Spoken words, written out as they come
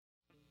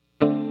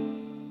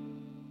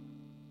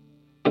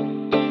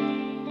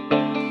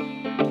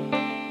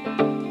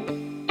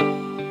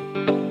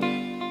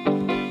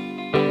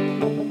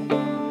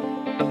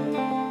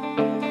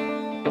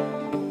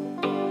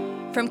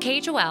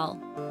KHOL,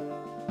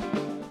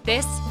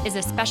 this is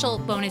a special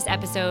bonus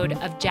episode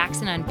of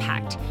Jackson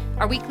Unpacked,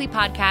 our weekly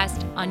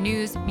podcast on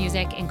news,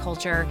 music, and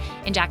culture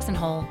in Jackson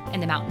Hole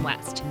and the Mountain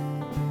West.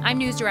 I'm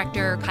News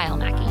Director Kyle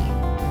Mackey.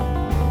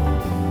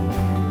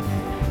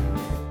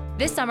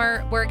 This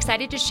summer, we're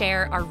excited to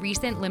share our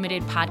recent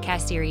limited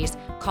podcast series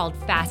called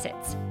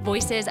Facets,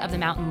 Voices of the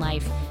Mountain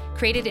Life,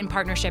 created in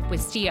partnership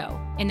with STIO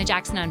in the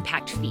Jackson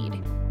Unpacked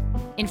feed.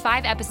 In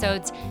 5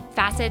 episodes,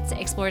 Facets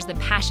explores the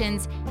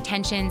passions,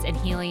 tensions, and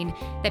healing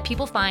that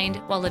people find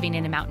while living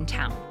in a mountain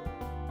town.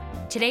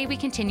 Today, we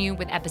continue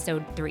with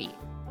episode 3,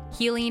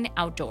 Healing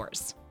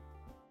Outdoors.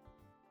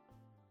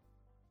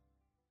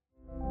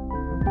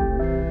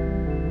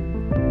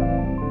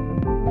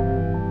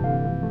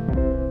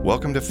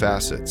 Welcome to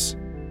Facets.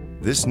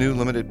 This new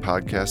limited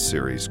podcast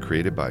series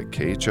created by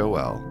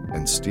KHOL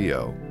and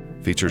STIO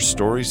features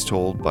stories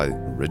told by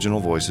original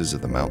voices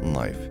of the mountain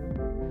life.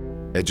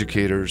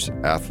 Educators,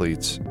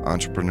 athletes,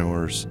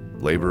 entrepreneurs,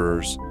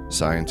 laborers,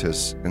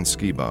 scientists, and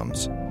ski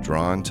bums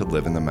drawn to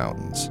live in the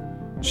mountains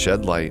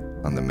shed light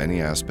on the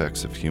many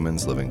aspects of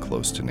humans living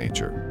close to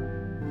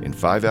nature. In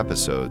 5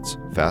 episodes,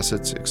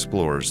 Facets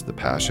explores the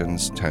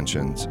passions,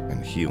 tensions,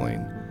 and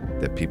healing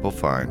that people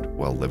find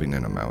while living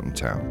in a mountain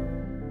town.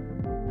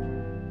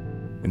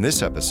 In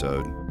this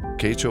episode,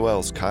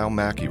 KHOL's Kyle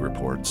Mackey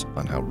reports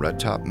on how Red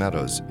Top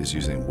Meadows is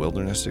using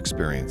wilderness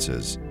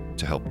experiences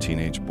to help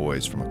teenage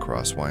boys from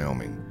across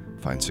Wyoming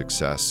find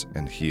success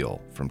and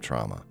heal from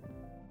trauma.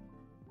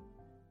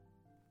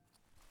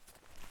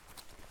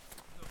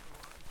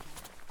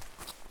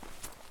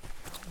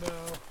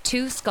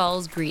 Two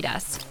skulls greet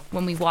us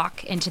when we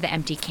walk into the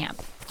empty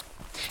camp.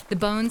 The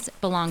bones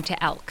belong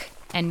to elk,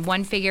 and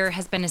one figure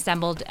has been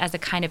assembled as a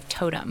kind of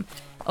totem,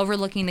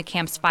 overlooking the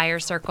camp's fire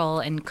circle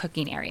and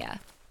cooking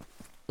area.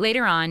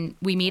 Later on,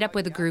 we meet up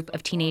with a group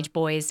of teenage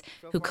boys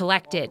who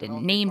collected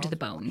and named the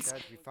bones,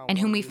 and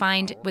whom we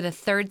find with a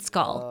 3rd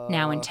skull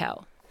now in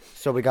tow.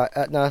 So we got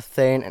Etna,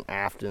 Thane, and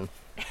Afton.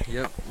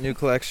 Yep, new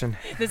collection.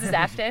 This is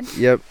Afton?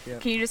 Yep.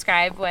 Can you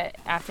describe what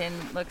Afton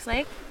looks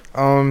like?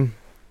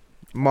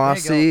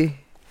 Mossy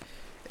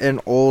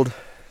and old,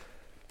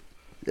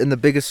 and the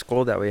biggest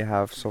skull that we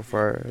have so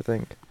far, I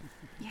think.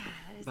 Yeah,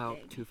 that is about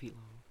big. 2 feet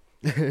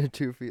long.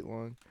 2 feet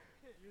long.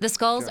 The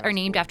skulls are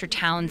named after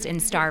towns in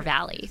Star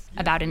Valley,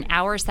 about an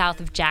hour south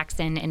of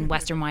Jackson in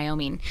western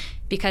Wyoming,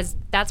 because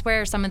that's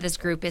where some of this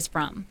group is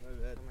from.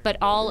 But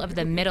all of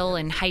the middle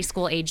and high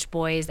school-aged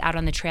boys out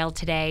on the trail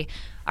today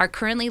are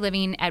currently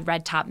living at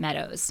Red Top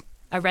Meadows,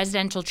 a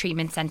residential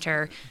treatment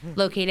center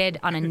located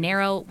on a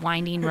narrow,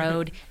 winding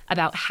road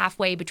about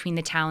halfway between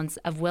the towns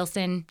of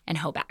Wilson and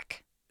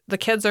Hoback. The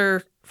kids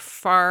are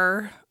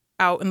far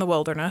out in the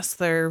wilderness.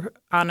 They're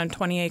on a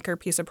 20-acre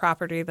piece of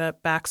property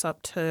that backs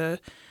up to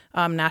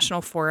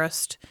National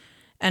Forest,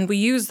 and we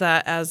use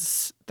that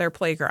as their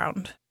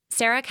playground.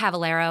 Sarah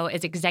Cavallero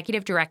is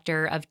executive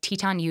director of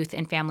Teton Youth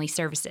and Family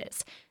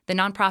Services, the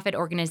nonprofit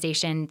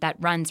organization that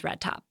runs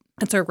Red Top.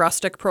 It's a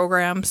rustic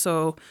program,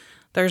 so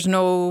there's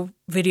no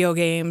video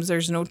games,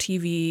 there's no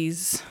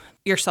TVs.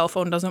 Your cell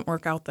phone doesn't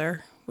work out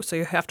there, so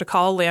you have to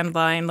call a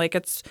landline. Like,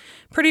 it's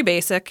pretty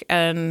basic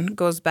and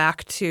goes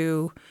back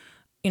to,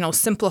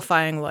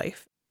 simplifying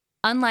life.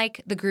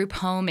 Unlike the group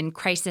home and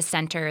crisis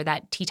center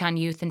that Teton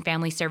Youth and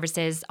Family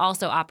Services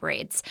also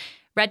operates,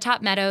 Red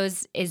Top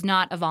Meadows is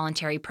not a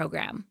voluntary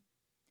program.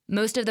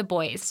 Most of the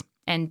boys,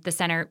 and the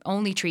center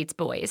only treats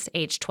boys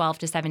aged 12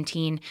 to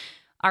 17,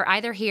 are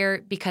either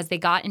here because they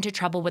got into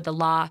trouble with the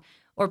law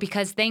or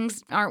because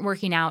things aren't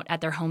working out at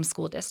their home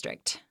school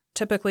district.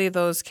 Typically,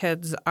 those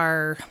kids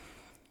are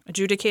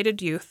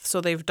adjudicated youth,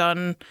 so they've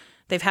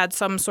had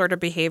some sort of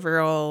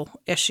behavioral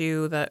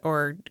issue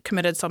or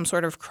committed some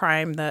sort of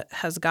crime that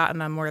has gotten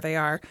them where they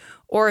are,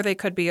 or they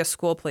could be a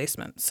school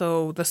placement.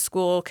 So the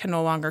school can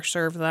no longer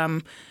serve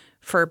them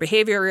for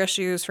behavior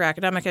issues, for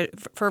academic,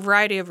 for a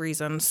variety of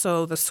reasons.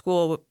 So the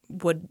school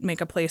would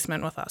make a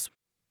placement with us.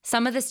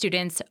 Some of the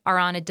students are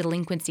on a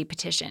delinquency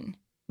petition,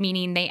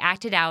 meaning they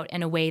acted out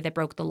in a way that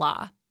broke the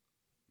law.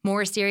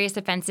 More serious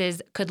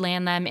offenses could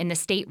land them in the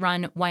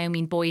state-run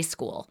Wyoming Boys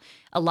School,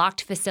 a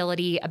locked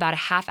facility about a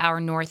half-hour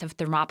north of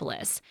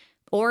Thermopolis,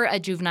 or a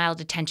juvenile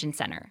detention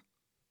center.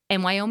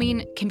 And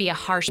Wyoming can be a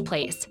harsh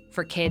place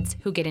for kids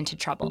who get into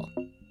trouble.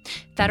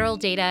 Federal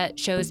data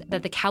shows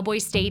that the Cowboy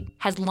State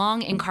has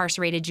long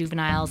incarcerated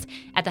juveniles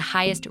at the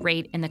highest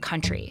rate in the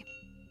country.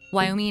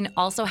 Wyoming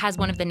also has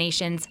one of the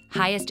nation's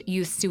highest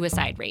youth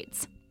suicide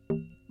rates.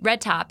 Red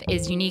Top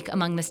is unique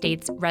among the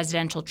state's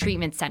residential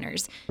treatment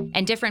centers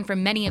and different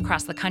from many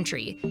across the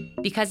country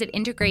because it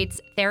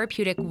integrates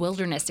therapeutic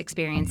wilderness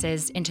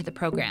experiences into the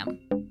program.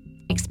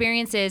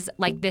 Experiences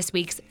like this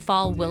week's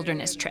Fall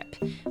Wilderness Trip,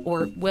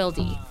 or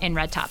WILDY in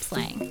Red Top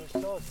slang.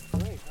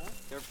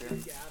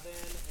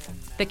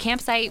 The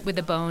campsite with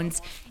the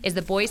bones is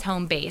the boys'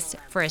 home base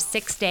for a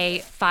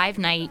 6-day,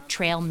 5-night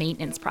trail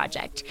maintenance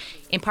project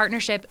in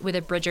partnership with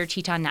the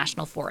Bridger-Teton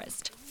National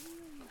Forest.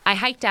 I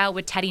hiked out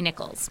with Teddy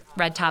Nichols,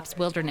 Red Top's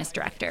wilderness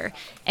director,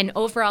 and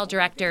overall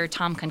director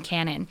Tom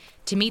Concannon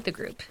to meet the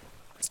group.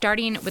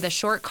 starting with a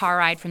short car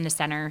ride from the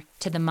center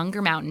to the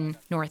Munger Mountain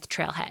North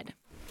Trailhead.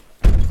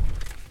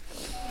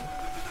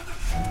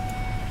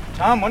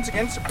 Tom, once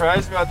again,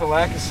 surprised about the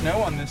lack of snow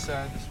on this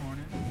side this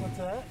morning. What's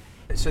that?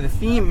 So the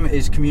theme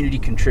is community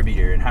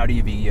contributor, and how do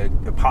you be a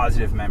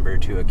positive member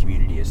to a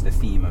community is the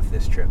theme of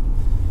this trip.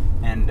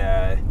 And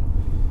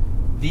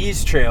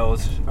these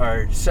trails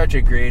are such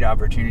a great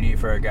opportunity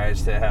for our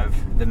guys to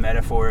have the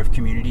metaphor of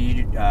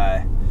community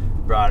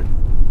brought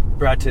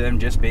to them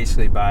just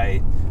basically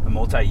by a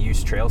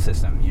multi-use trail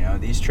system. You know,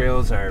 these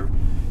trails are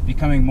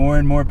becoming more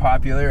and more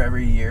popular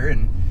every year,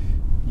 and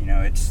you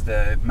know, it's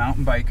the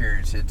mountain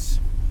bikers, it's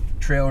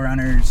trail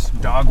runners,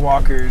 dog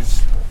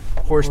walkers,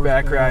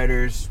 horseback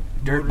riders,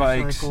 dirt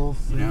bikes, you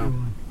know.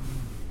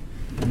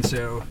 And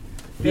so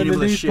being And able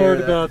the to neat share part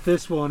that. about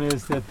this one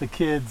is that the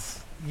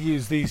kids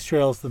use these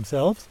trails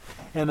themselves,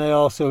 and they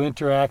also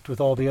interact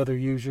with all the other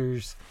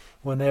users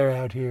when they're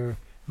out here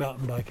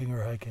mountain biking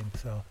or hiking.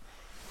 So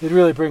it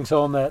really brings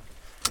home that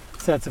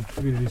sense of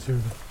community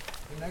service.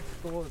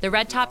 The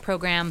Red Top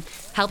program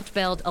helped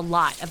build a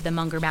lot of the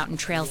Munger Mountain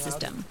Trail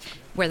system,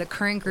 where the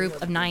current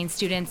group of 9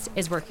 students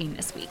is working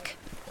this week.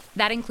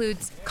 That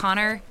includes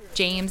Connor,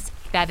 James,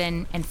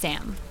 Bevan, and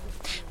Sam.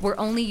 We're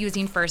only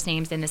using first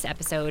names in this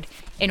episode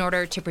in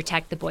order to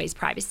protect the boys'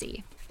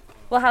 privacy.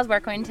 Well, how's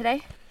work going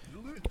today?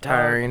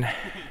 Tiring,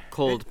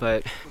 cold,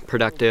 but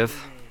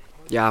productive.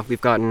 Yeah,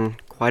 we've gotten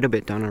quite a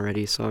bit done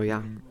already, so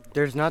yeah.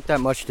 There's not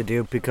that much to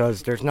do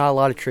because there's not a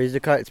lot of trees to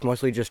cut. It's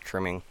mostly just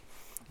trimming.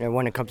 And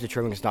when it comes to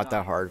trimming, it's not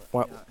that hard.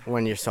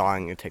 When you're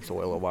sawing, it takes a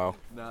little while.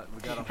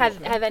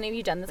 Have any of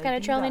you done this kind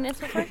of trail maintenance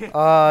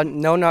before?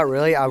 No, not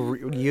really.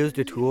 I've used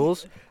the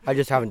tools. I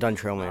just haven't done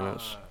trail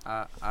maintenance.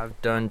 I've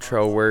done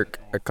trail work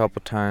a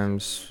couple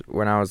times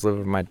when I was living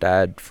with my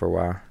dad for a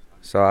while.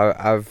 So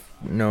I've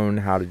known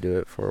how to do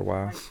it for a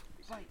while.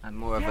 I'm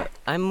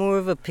more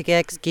of a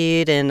pickaxe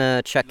kid and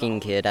a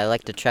chucking kid. I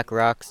like to chuck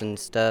rocks and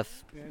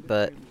stuff,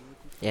 but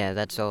yeah,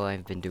 that's all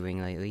I've been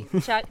doing lately.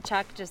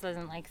 Chuck just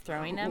doesn't like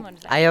throwing them? What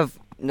is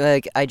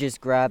that? I just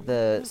grab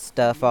the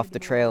stuff off the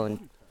trail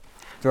and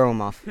throw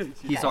them off.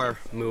 He's our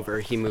mover.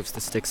 He moves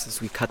the sticks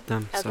as we cut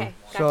them. Okay,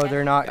 So gotcha.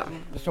 they're not.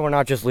 So we're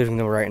not just leaving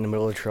them right in the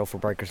middle of the trail for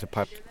bikers to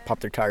pop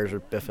their tires or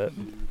biff it,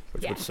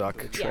 which would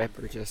suck. Trip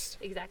or just...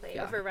 Exactly.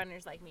 Or for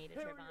runners like me to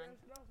trip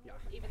on.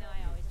 Even though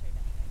I always trip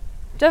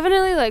on.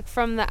 Definitely, like,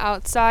 from the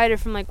outside or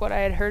from, like, what I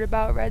had heard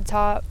about Red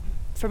Top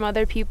from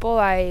other people,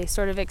 I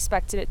sort of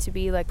expected it to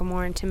be, like, a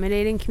more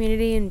intimidating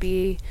community and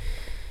be,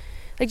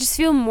 like, just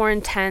feel more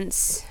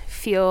intense,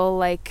 feel,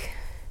 like,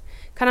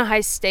 kind of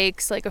high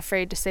stakes, like,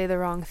 afraid to say the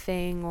wrong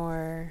thing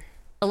or...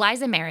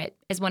 Eliza Merritt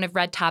is one of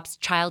Red Top's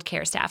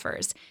childcare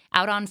staffers,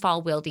 out on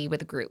Fall Wildy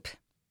with a group.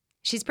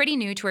 She's pretty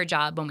new to her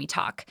job when we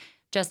talk,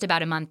 just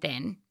about a month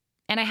in.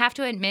 And I have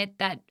to admit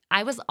that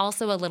I was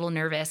also a little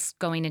nervous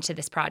going into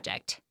this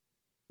project.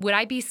 Would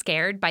I be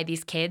scared by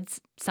these kids,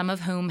 some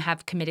of whom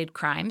have committed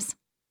crimes?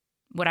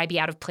 Would I be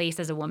out of place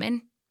as a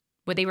woman?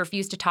 Would they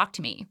refuse to talk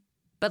to me?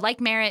 But like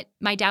Merritt,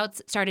 my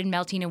doubts started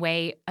melting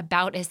away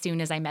about as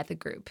soon as I met the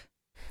group.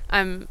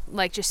 I'm,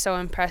 like, just so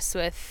impressed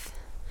with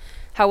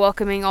how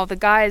welcoming all the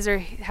guys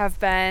have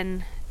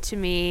been to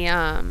me,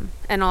 and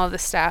all the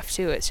staff,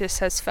 too. It just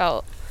has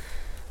felt,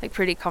 like,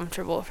 pretty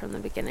comfortable from the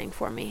beginning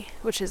for me,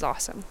 which is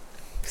awesome,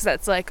 because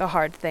that's, like, a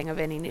hard thing of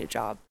any new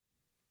job.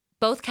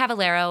 Both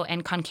Cavallero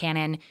and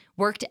Concannon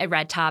worked at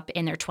Red Top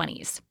in their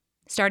 20s,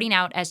 starting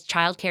out as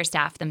childcare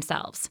staff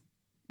themselves.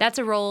 That's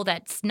a role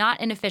that's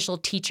not an official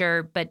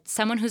teacher, but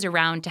someone who's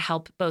around to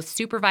help both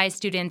supervise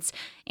students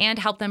and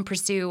help them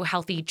pursue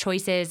healthy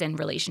choices and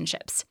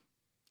relationships.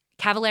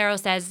 Cavallero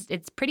says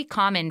it's pretty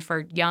common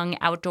for young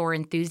outdoor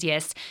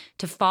enthusiasts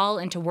to fall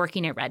into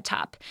working at Red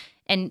Top,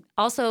 and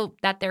also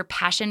that their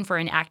passion for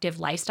an active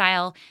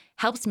lifestyle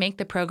helps make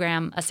the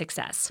program a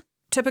success.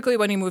 Typically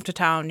when you move to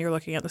town, you're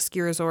looking at the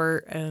ski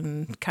resort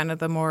and kind of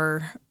the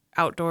more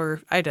outdoor.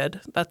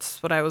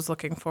 That's what I was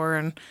looking for.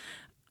 And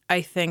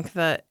I think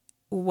that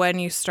when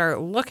you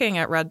start looking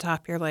at Red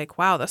Top, you're like,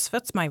 wow, this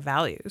fits my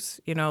values.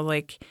 You know,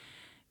 like,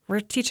 we're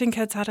teaching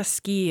kids how to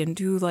ski and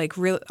do, like,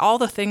 all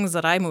the things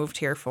that I moved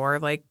here for.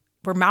 Like,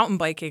 we're mountain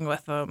biking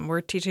with them.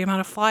 We're teaching them how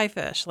to fly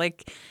fish.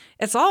 Like,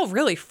 it's all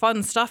really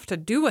fun stuff to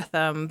do with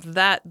them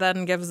that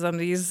then gives them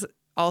these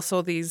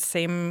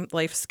same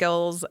life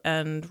skills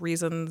and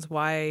reasons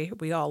why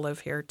we all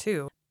live here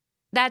too.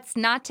 That's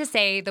not to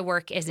say the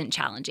work isn't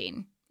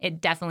challenging.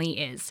 It definitely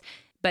is.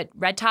 But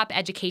Red Top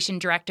Education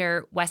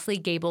Director Wesley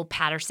Gable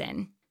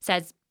Patterson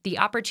says the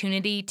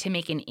opportunity to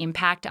make an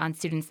impact on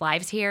students'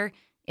 lives here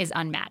is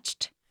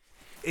unmatched.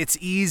 It's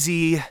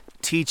easy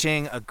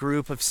teaching a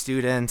group of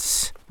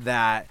students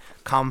that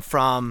come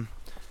from,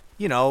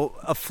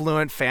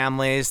 affluent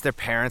families. Their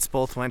parents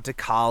both went to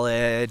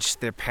college.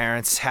 Their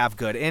parents have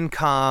good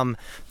income.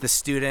 The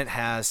student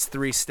has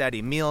 3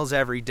 steady meals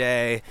every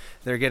day.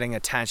 They're getting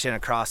attention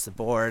across the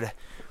board.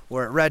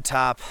 Where at Red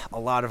Top, a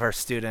lot of our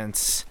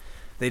students,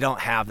 they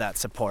don't have that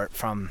support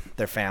from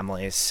their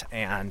families,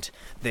 and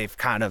they've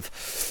kind of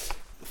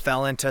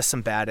fell into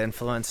some bad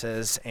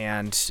influences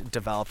and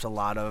developed a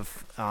lot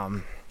of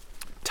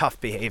tough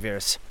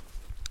behaviors.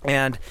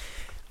 And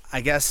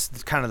I guess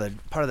kind of the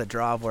part of the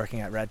draw of working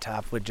at Red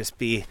Top would just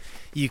be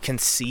you can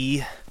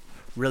see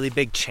really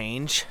big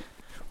change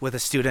with a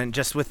student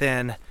just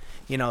within,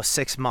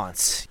 6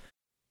 months.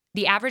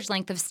 The average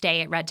length of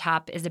stay at Red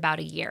Top is about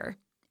a year,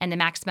 and the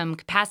maximum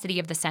capacity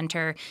of the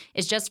center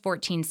is just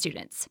 14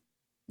 students.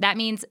 That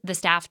means the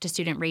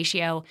staff-to-student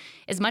ratio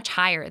is much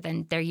higher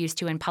than they're used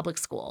to in public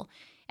school,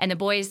 and the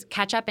boys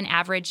catch up an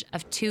average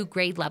of 2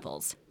 grade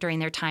levels during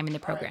their time in the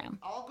program.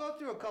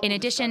 In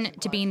addition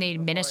to being the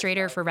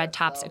administrator for Red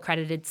Top's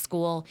accredited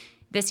school,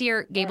 this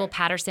year Gable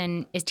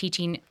Patterson is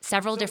teaching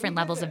several different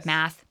levels of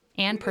math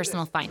and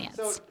personal finance.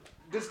 So,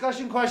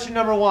 discussion question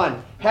number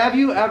 1. Have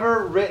you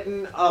ever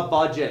written a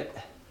budget?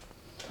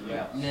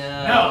 Yeah.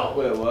 No.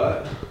 Wait,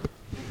 what?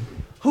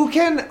 Who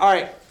can, all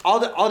right,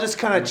 I'll just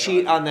kind of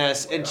cheat on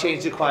this and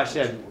change the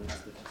question.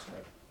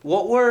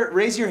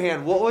 Raise your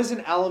hand, what was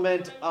an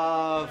element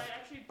of,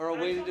 or a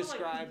way to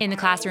describe? In the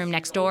classroom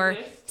next door,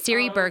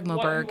 Siri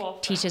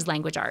Berg-Moberg teaches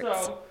language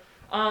arts. So,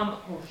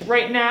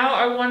 right now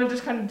I want to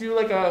just kind of do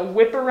like a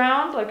whip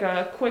around, like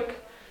a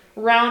quick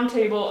round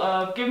table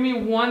of give me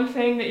one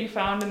thing that you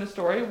found in the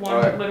story,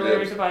 one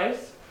literary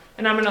device,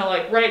 and I'm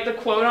gonna write the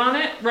quote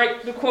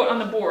on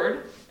the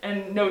board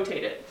and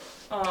notate it,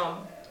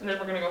 and then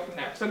we're gonna go from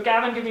there. So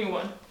Gavin, give me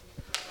one.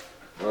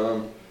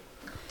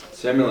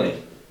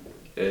 Simile.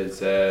 It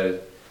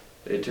said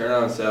they turn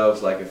on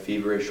themselves like a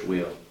feverish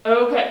wheel.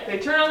 Okay, they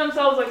turn on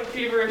themselves like a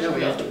feverish No, wheel.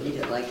 we have to read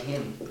it like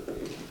him.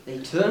 They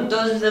turned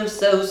on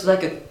themselves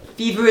like a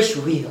feverish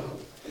wheel.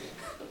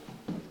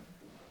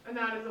 And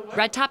that is a what?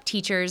 Red Top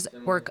teachers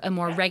work a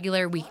more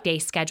regular weekday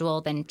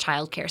schedule than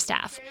childcare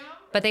staff,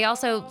 but they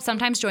also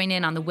sometimes join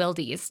in on the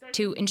wildies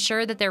to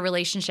ensure that their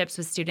relationships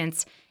with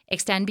students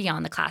extend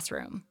beyond the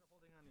classroom.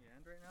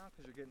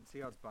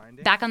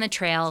 Back on the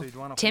trail,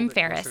 Tim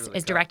Ferris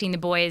is directing the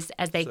boys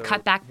as they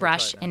cut back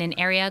brush in an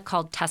area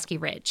called Tusky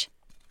Ridge.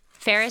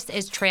 Ferris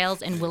is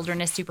Trails and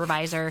Wilderness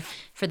Supervisor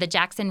for the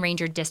Jackson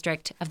Ranger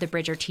District of the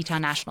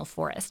Bridger-Teton National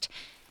Forest,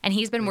 and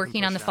he's been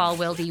working on the fall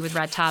wildy with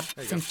Red Top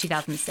since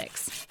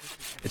 2006.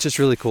 It's just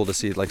really cool to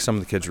see some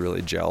of the kids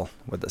really gel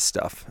with this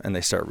stuff, and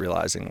they start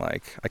realizing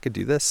I could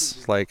do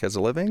this as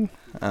a living.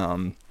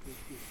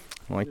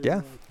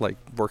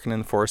 Working in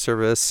the Forest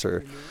Service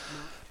or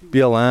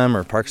BLM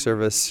or Park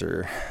Service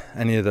or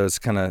any of those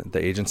kind of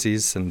the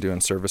agencies and doing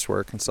service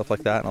work and stuff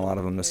like that. And a lot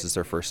of them, this is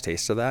their first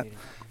taste of that.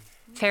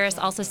 Ferris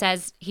also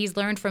says he's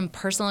learned from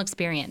personal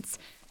experience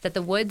that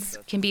the woods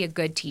can be a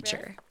good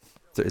teacher.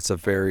 It's a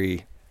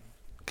very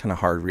kind of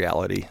hard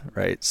reality,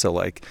 right? So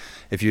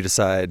if you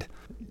decide,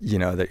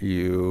 that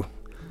you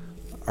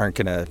aren't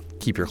going to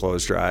keep your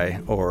clothes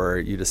dry, or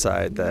you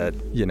decide that,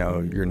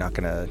 you're not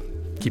going to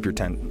keep your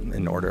tent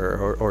in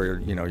order or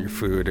your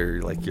food or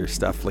your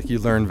stuff, you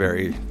learn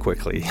very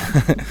quickly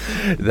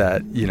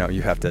that,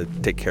 you have to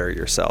take care of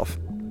yourself.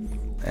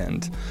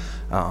 And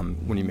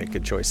when you make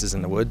good choices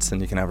in the woods,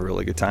 then you can have a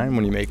really good time.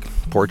 When you make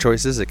poor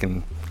choices, it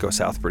can go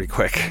south pretty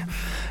quick.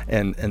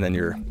 And then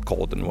you're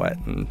cold and wet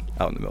and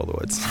out in the middle of the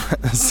woods.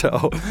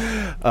 So,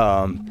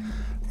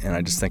 and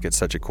I just think it's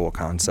such a cool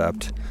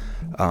concept,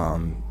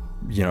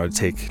 to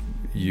take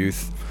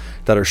youth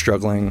that are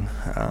struggling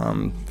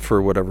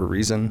for whatever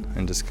reason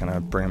and just kind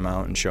of bring them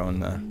out and show them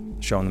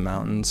the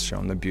mountains, show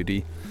them the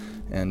beauty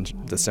and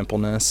the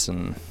simpleness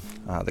and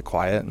the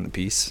quiet and the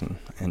peace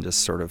and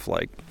just sort of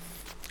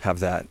have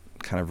that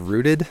kind of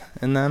rooted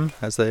in them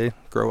as they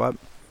grow up.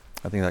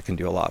 I think that can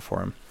do a lot for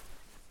them.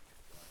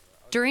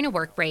 During a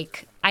work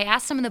break, I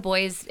asked some of the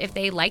boys if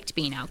they liked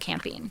being out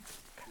camping.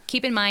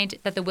 Keep in mind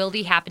that the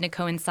wildy happened to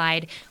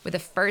coincide with the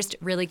first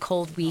really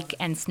cold week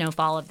and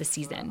snowfall of the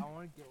season.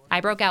 I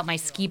broke out my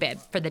ski bib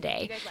for the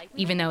day,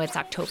 even though it's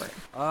October.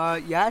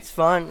 Yeah, it's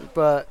fun,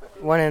 but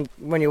when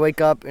you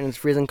wake up and it's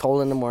freezing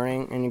cold in the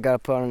morning and you gotta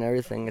put on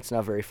everything, it's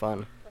not very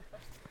fun.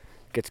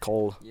 It gets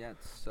cold. Yeah, it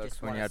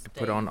sucks when you have to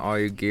put on all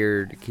your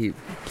gear to keep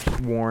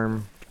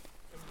warm,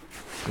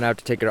 and I have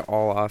to take it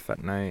all off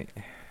at night.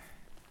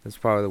 That's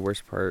probably the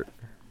worst part.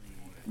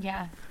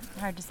 Yeah,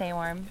 hard to stay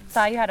warm.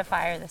 Saw you had a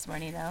fire this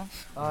morning,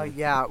 though.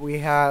 Yeah, we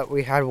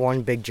had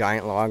one big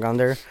giant log on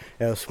there.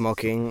 It was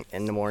smoking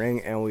in the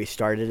morning, and we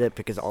started it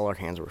because all our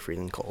hands were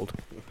freezing cold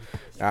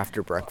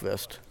after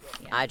breakfast.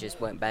 I just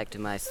went back to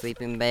my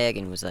sleeping bag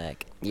and was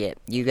like, "Yeah,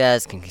 you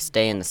guys can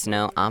stay in the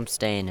snow. I'm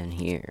staying in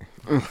here.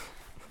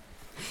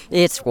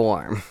 It's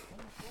warm."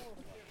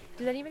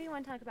 Does anybody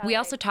want to talk about? We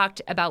also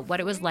talked about what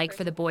it was like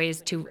for the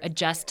boys to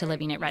adjust to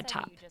living at Red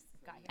Top.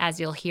 As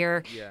you'll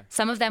hear,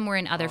 some of them were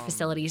in other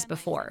facilities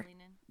before,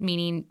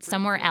 meaning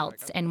somewhere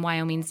else in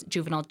Wyoming's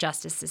juvenile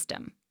justice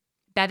system.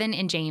 Bevan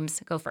and James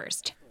go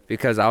first.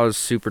 Because I was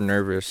super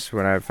nervous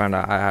when I found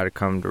out I had to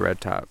come to Red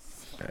Top,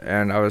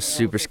 and I was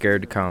super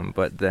scared to come,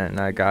 but then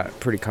I got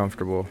pretty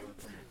comfortable.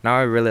 Now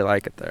I really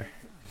like it there.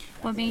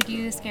 What made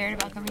you scared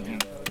about coming here?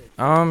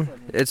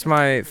 It's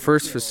my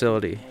first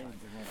facility,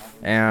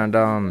 and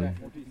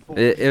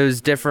it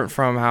was different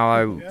from how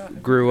I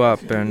grew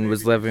up and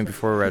was living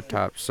before Red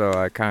Top, so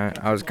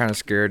I was kind of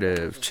scared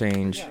of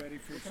change.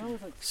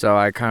 So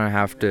I kind of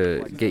have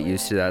to get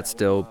used to that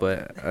still,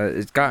 but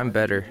it's gotten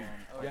better.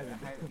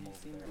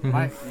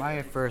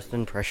 My first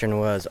impression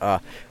was,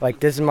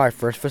 this is my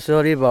first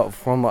facility, but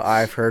from what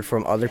I've heard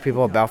from other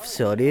people about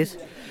facilities,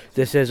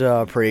 this is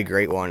a pretty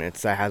great one. It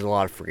has a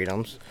lot of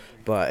freedoms,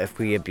 but if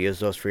we abuse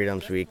those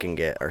freedoms, we can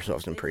get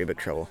ourselves in pretty big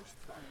trouble.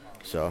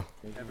 So.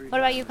 What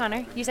about you,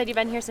 Connor? You said you've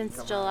been here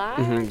since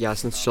July? Yeah,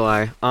 since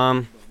July.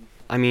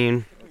 I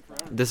mean,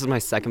 this is my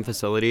second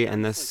facility,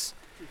 and this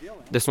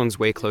one's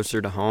way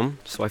closer to home,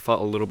 so I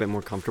felt a little bit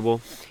more comfortable.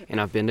 And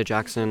I've been to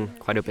Jackson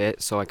quite a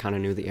bit, so I kind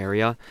of knew the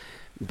area.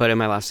 But in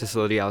my last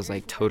facility, I was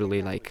like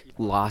totally like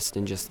lost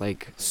and just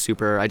like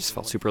I just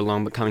felt super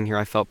alone. But coming here,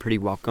 I felt pretty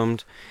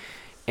welcomed.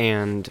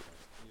 And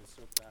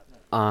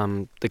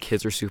the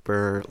kids are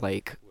super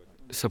like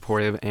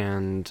supportive,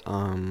 and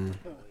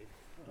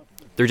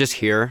they're just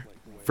here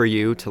for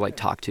you to like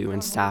talk to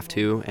and staff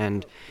to,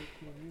 and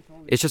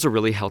it's just a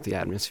really healthy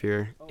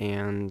atmosphere,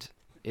 and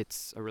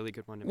it's a really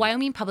good one.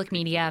 Wyoming Public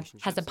Media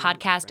has a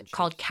podcast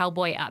called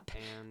Cowboy Up,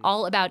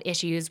 all about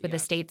issues with the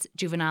state's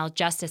juvenile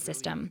justice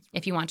system,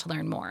 if you want to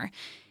learn more.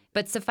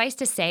 But suffice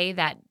to say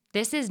that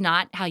this is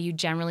not how you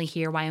generally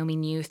hear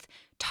Wyoming youth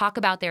talk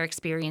about their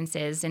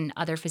experiences in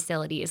other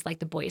facilities like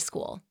the boys'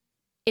 school.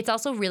 It's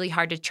also really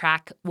hard to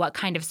track what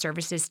kind of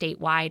services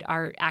statewide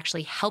are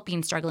actually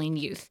helping struggling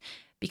youth,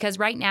 because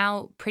right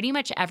now, pretty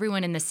much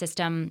everyone in the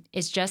system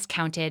is just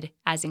counted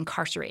as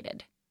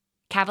incarcerated.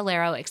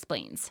 Cavallero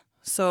explains.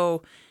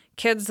 So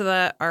kids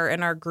that are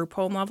in our group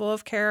home level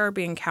of care are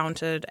being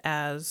counted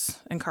as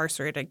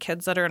incarcerated.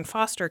 Kids that are in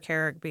foster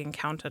care are being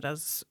counted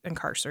as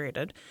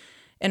incarcerated.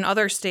 In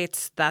other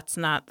states, that's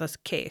not the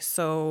case.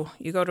 So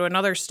you go to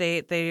another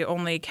state, they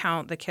only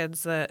count the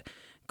kids that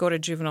go to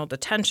juvenile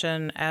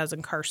detention as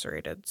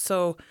incarcerated.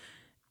 So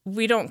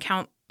we don't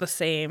count the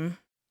same.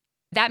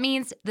 That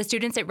means the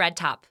students at Red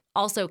Top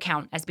also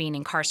count as being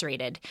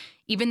incarcerated,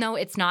 even though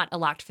it's not a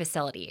locked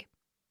facility.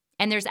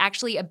 And there's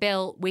actually a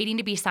bill waiting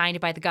to be signed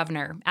by the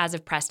governor as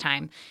of press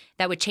time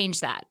that would change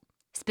that,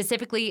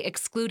 specifically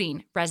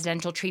excluding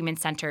residential treatment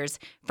centers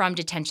from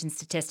detention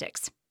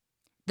statistics.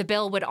 The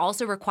bill would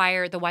also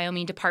require the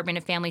Wyoming Department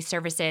of Family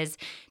Services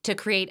to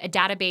create a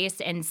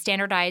database and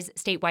standardized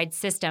statewide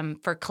system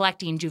for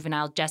collecting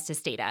juvenile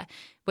justice data,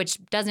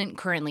 which doesn't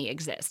currently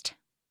exist.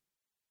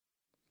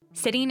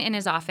 Sitting in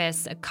his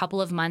office a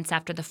couple of months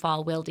after the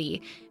fall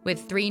wildy,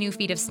 with 3 new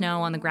feet of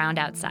snow on the ground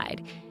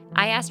outside,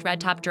 I asked Red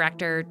Top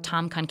director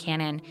Tom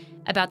Concannon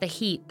about the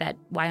heat that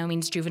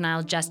Wyoming's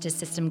juvenile justice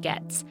system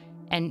gets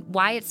and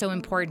why it's so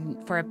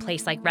important for a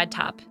place like Red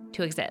Top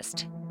to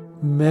exist.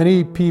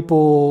 Many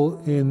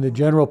people in the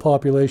general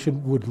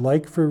population would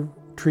like for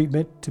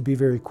treatment to be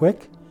very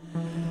quick.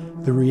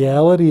 The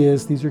reality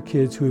is these are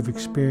kids who have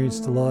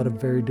experienced a lot of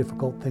very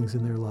difficult things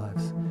in their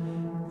lives.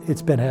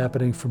 It's been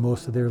happening for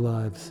most of their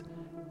lives.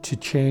 To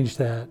change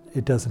that,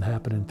 it doesn't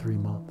happen in 3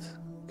 months.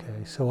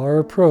 Okay, so our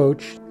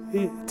approach,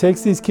 it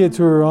takes these kids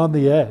who are on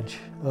the edge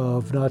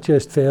of not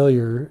just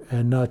failure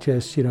and not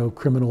just,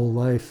 criminal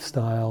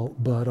lifestyle,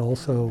 but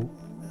also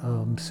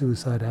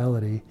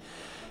suicidality,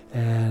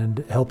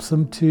 and helps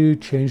them to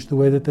change the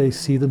way that they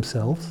see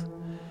themselves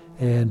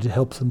and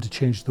helps them to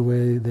change the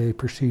way they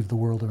perceive the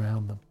world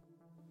around them.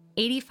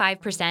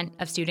 85%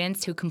 of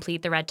students who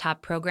complete the Red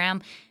Top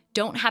program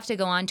don't have to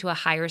go on to a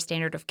higher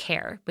standard of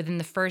care within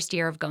the first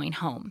year of going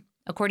home,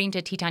 according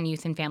to Teton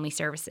Youth and Family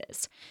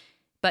Services.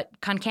 But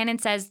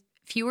Concannon says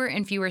fewer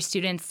and fewer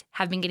students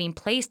have been getting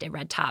placed at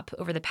Red Top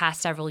over the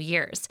past several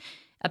years,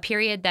 a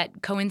period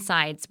that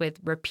coincides with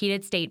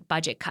repeated state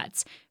budget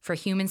cuts for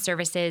human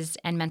services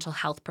and mental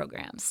health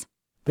programs.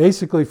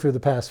 Basically, for the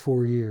past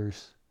 4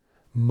 years,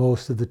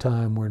 most of the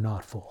time we're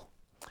not full.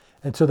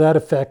 And so that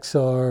affects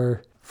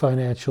our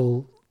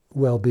financial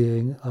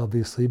well-being,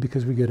 obviously,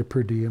 because we get a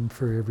per diem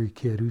for every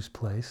kid who's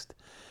placed.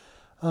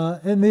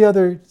 And the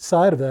other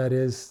side of that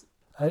is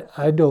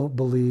I don't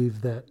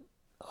believe that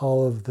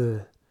all of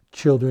the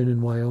children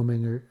in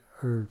Wyoming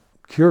are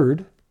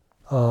cured.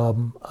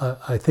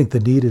 I think the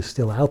need is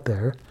still out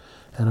there,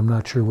 and I'm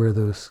not sure where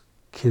those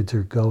kids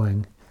are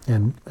going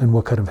and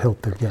what kind of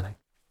help they're getting.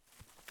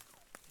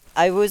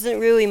 I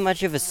wasn't really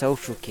much of a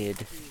social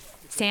kid.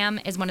 Sam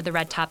is one of the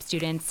Red Top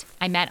students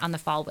I met on the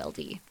fall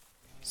wildy.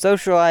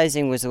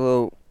 Socializing was a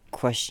little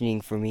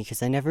questioning for me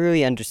because I never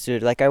really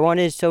understood. I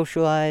wanted to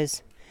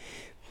socialize,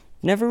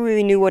 never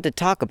really knew what to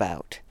talk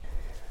about.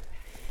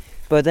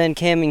 But then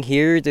coming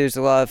here, there's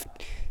a lot of,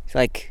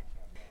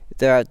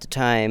 throughout the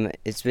time,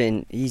 it's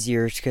been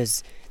easier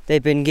because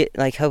they've been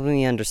helping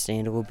me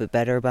understand a little bit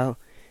better about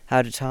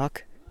how to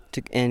talk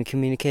and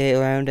communicate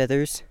around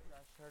others.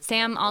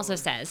 Sam also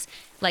says,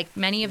 like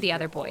many of the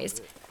other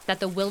boys, that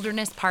the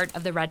wilderness part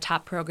of the Red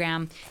Top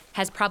program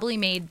has probably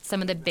made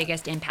some of the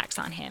biggest impacts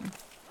on him.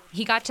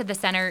 He got to the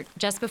center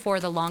just before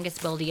the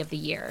longest wildy of the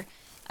year,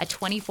 a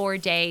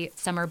 24-day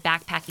summer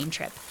backpacking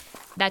trip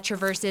that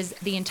traverses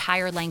the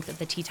entire length of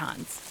the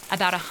Tetons,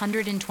 about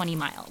 120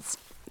 miles.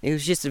 It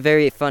was just a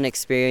very fun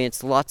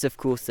experience, lots of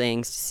cool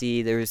things to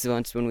see. There was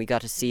once when we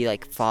got to see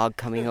fog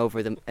coming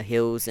over the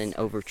hills and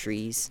over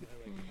trees.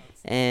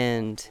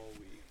 And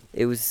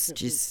It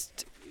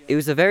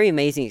was a very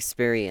amazing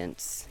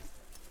experience.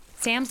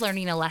 Sam's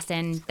learning a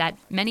lesson that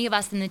many of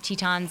us in the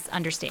Tetons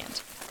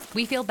understand.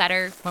 We feel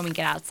better when we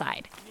get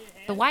outside.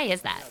 But why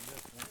is that?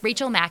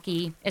 Rachel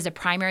Mackey is a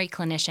primary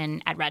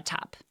clinician at Red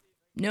Top.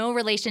 No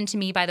relation to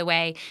me, by the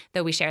way,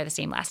 though we share the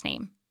same last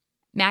name.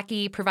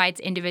 Mackey provides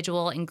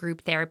individual and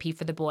group therapy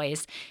for the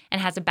boys and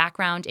has a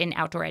background in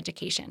outdoor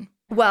education.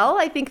 Well,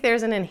 I think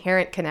there's an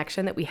inherent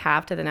connection that we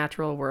have to the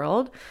natural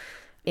world.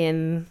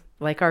 In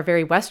like our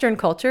very Western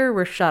culture,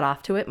 we're shut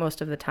off to it most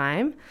of the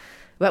time.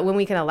 But when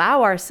we can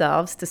allow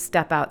ourselves to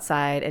step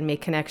outside and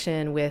make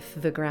connection with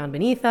the ground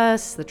beneath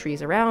us, the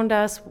trees around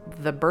us,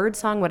 the bird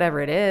song, whatever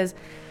it is,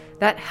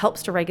 that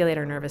helps to regulate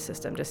our nervous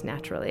system just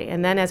naturally.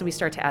 And then as we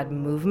start to add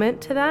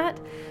movement to that,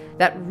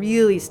 that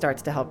really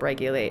starts to help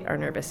regulate our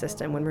nervous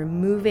system. When we're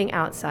moving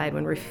outside,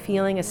 when we're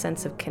feeling a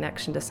sense of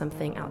connection to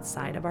something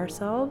outside of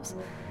ourselves,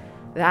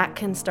 that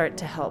can start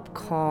to help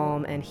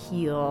calm and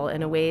heal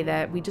in a way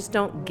that we just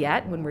don't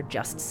get when we're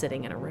just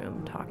sitting in a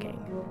room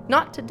talking.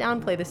 Not to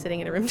downplay the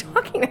sitting in a room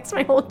talking, that's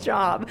my whole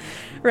job,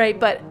 right?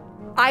 But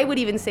I would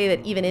even say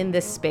that even in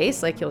this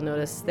space, like you'll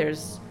notice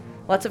there's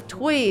lots of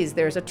toys,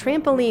 there's a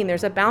trampoline,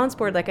 there's a balance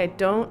board.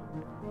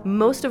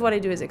 Most of what I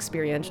do is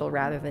experiential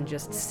rather than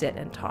just sit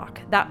and talk.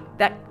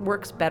 That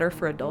works better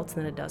for adults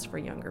than it does for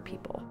younger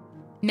people.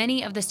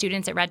 Many of the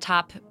students at Red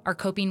Top are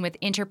coping with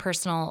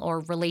interpersonal or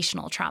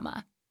relational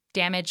trauma,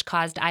 damage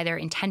caused either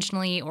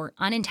intentionally or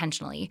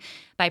unintentionally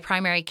by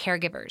primary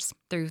caregivers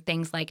through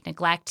things like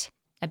neglect,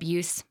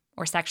 abuse,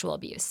 or sexual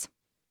abuse.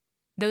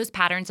 Those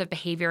patterns of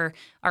behavior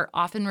are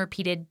often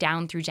repeated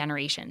down through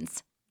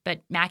generations.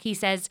 But Mackey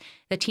says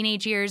the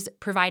teenage years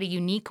provide a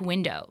unique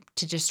window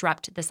to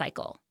disrupt the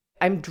cycle.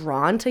 I'm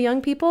drawn to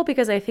young people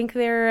because I think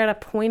they're at a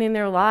point in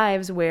their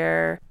lives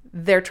where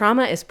their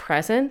trauma is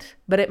present,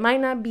 but it might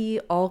not be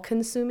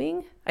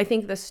all-consuming. I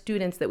think the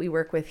students that we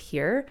work with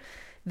here,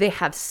 they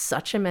have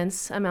such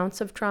immense amounts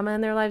of trauma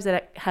in their lives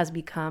that it has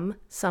become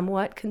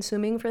somewhat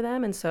consuming for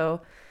them. And so,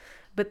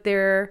 but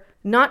they're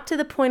not to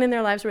the point in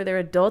their lives where they're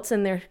adults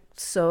and they're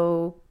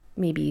so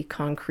maybe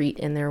concrete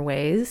in their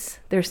ways.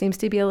 There seems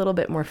to be a little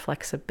bit more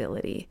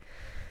flexibility.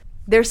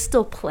 There's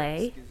still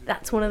play.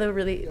 That's one of the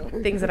really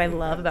things that I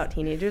love about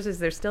teenagers is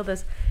there's still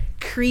this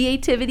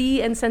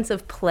creativity and sense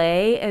of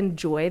play and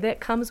joy that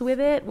comes with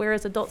it.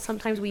 Whereas adults,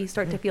 sometimes we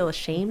start to feel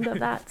ashamed of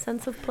that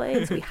sense of play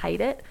and so we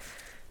hide it,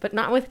 but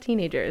not with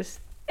teenagers.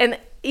 And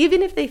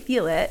even if they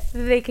feel it,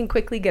 they can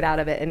quickly get out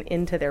of it and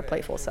into their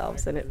playful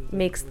selves. And it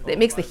makes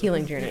the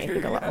healing journey, I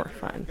think, a lot more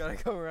fun.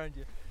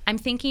 I'm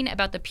thinking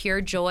about the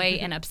pure joy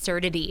and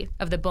absurdity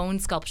of the bone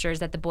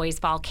sculptures at the boys'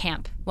 fall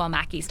camp while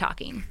Mackey's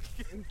talking.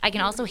 I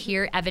can also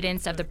hear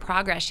evidence of the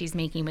progress she's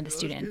making with the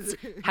students,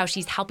 how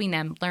she's helping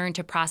them learn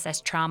to process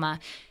trauma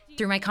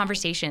through my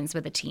conversations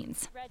with the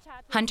teens.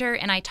 Hunter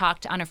and I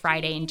talked on a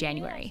Friday in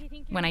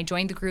January when I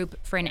joined the group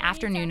for an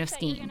afternoon of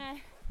skiing.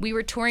 We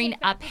were touring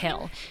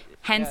uphill,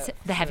 hence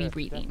the heavy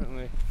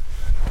breathing.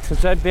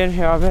 Since I've been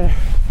here, I've been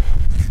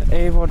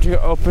able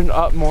to open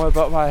up more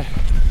about my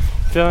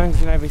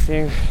feelings and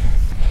everything.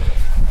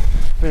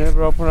 Been able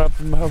to open up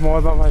more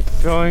about my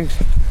feelings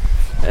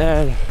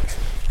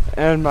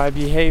and my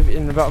behavior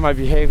and about my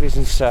behaviors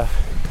and stuff.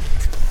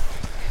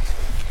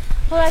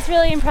 Well, that's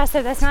really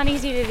impressive. That's not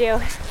easy to do.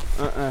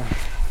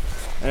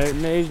 And it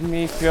made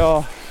me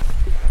feel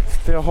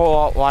a whole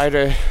lot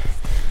lighter,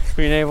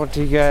 being able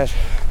to get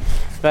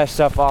that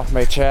stuff off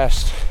my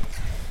chest.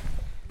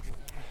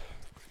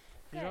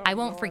 I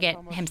won't forget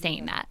him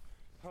saying that.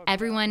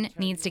 Everyone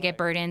needs to get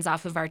burdens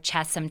off of our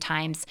chests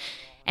sometimes.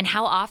 And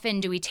how often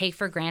do we take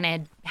for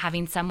granted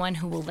having someone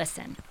who will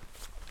listen?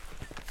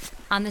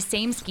 On the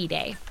same ski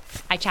day,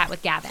 I chat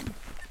with Gavin.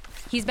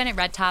 He's been at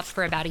Red Top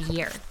for about a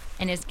year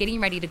and is getting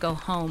ready to go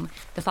home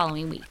the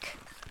following week.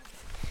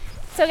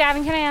 So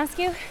Gavin, can I ask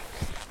you,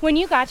 when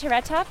you got to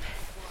Red Top,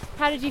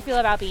 how did you feel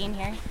about being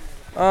here,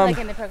 like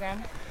in the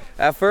program?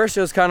 At first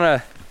it was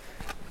I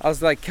was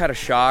kind of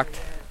shocked.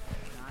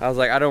 I was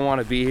like, I don't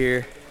want to be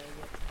here.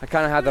 I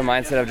kind of had the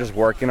mindset of just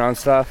working on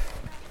stuff.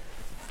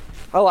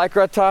 I like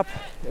Red Top.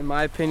 In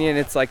my opinion,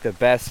 it's like the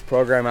best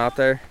program out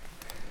there.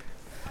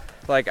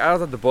 Like, I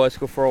was at the boys'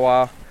 school for a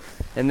while,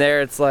 and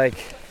there it's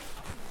like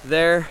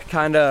their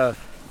kind of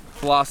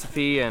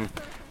philosophy and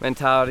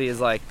mentality is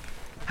like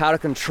how to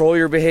control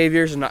your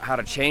behaviors and not how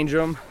to change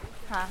them.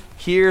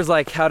 Here's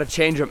like how to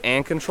change them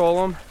and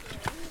control them,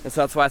 and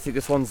so that's why I think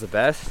this one's the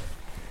best.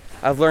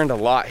 I've learned a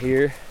lot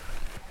here.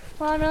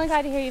 Well, I'm really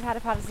glad to hear you've had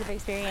a positive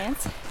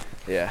experience.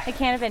 Yeah. It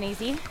can't have been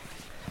easy.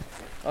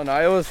 Oh no,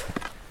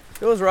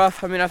 it was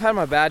rough. I mean, I've had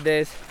my bad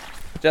days.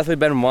 Definitely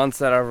been months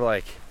that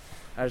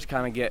I just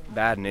kind of get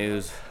bad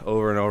news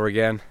over and over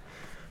again.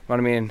 But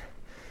I mean,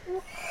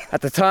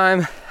 at the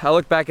time, I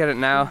look back at it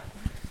now,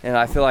 and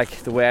I feel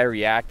like the way I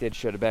reacted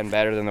should have been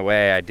better than the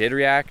way I did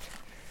react.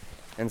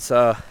 And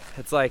so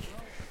it's like,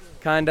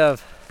 kind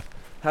of,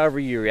 however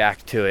you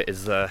react to it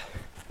is the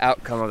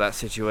outcome of that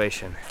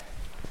situation.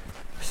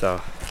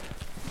 So.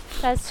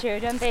 That's true.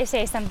 Don't they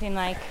say something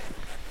like,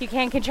 you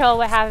can't control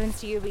what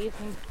happens to you, but you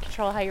can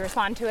control how you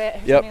respond to it, or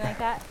something like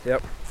that?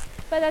 Yep.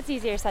 But that's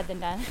easier said than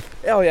done.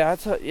 Oh yeah,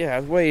 it's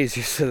way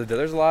easier said than done.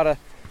 There's a lot of,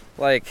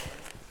 like,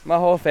 my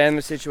whole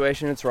family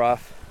situation, it's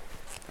rough.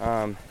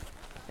 And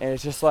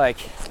it's just like,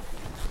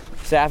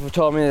 staff have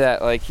told me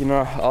that, like, you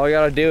know, all I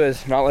gotta do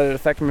is not let it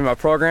affect me in my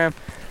program,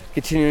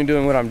 continuing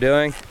doing what I'm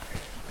doing.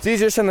 It's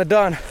easier said than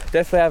done.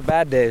 Definitely have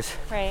bad days.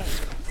 Right.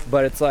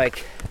 But it's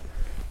like,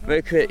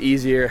 make it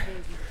easier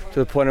to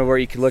the point of where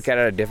you can look at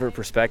it a different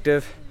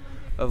perspective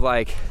of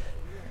like,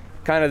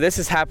 kind of this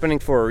is happening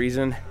for a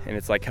reason, and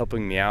it's like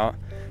helping me out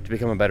to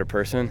become a better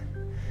person.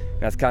 And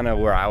that's kind of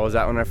where I was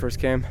at when I first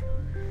came.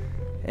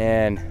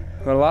 And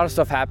when a lot of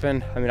stuff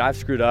happened, I mean, I've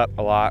screwed up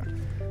a lot,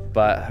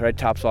 but Red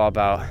Top's all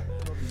about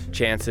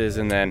chances,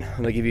 and then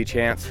when they give you a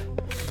chance,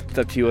 it's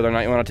up to you whether or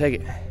not you want to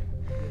take it.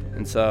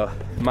 And so,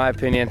 in my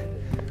opinion,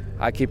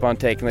 I keep on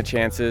taking the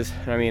chances.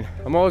 I mean,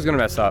 I'm always gonna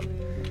mess up.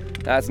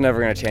 That's never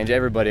gonna change.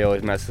 Everybody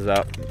always messes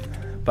up.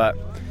 But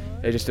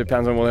it just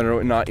depends on whether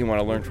or not you want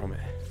to learn from it.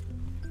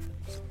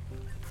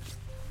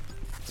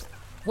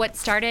 What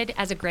started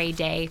as a gray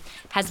day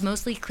has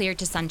mostly cleared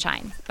to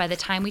sunshine by the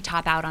time we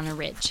top out on a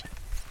ridge.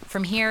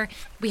 From here,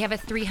 we have a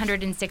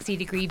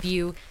 360-degree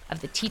view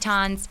of the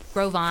Tetons,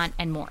 Gros Ventre,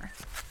 and more.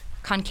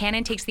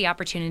 Concannon takes the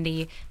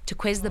opportunity to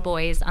quiz the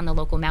boys on the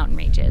local mountain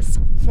ranges.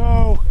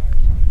 So,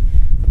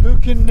 who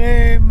can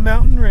name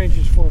mountain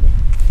ranges for me?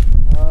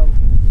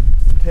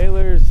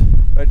 Taylor's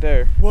right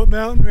there. What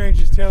mountain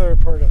range is Taylor a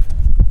part of?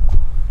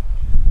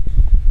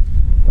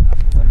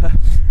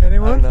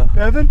 Anyone? I don't know.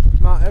 Bevan?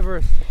 Mount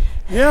Everest.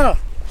 Yeah.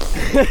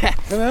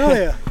 Come out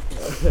here.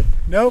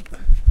 Nope.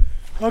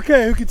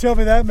 Okay, who can tell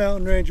me that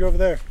mountain range over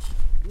there?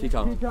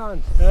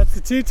 Tetons. That's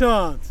the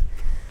Tetons.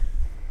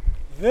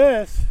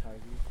 This,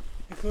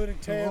 including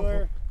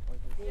Taylor.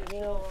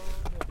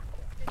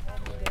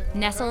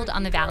 Nestled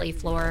on the valley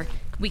floor,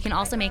 we can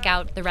also make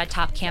out the Red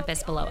Top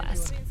campus below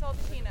us.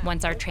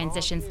 Once our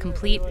transition's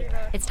complete,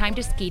 it's time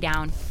to ski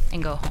down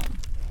and go home.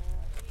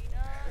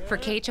 For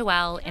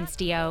KHOL and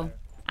STIO,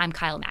 I'm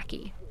Kyle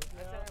Mackey.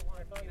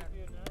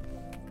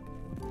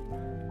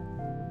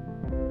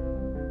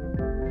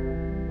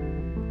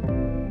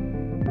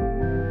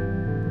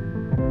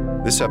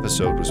 This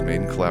episode was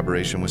made in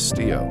collaboration with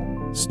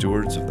STIO,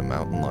 Stewards of the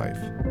Mountain Life.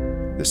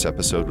 This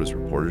episode was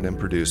reported and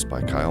produced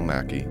by Kyle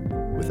Mackey,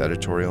 with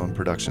editorial and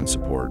production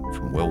support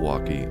from Will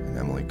Walkie and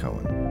Emily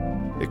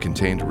Cohen. It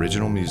contained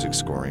original music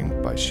scoring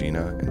by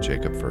Sheena and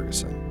Jacob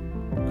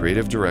Ferguson.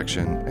 Creative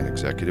direction and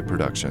executive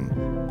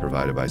production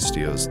provided by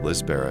STIO's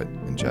Liz Barrett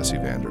and Jesse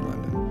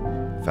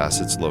Vanderlinden.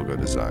 Facets logo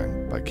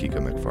design by Kika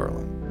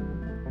McFarland.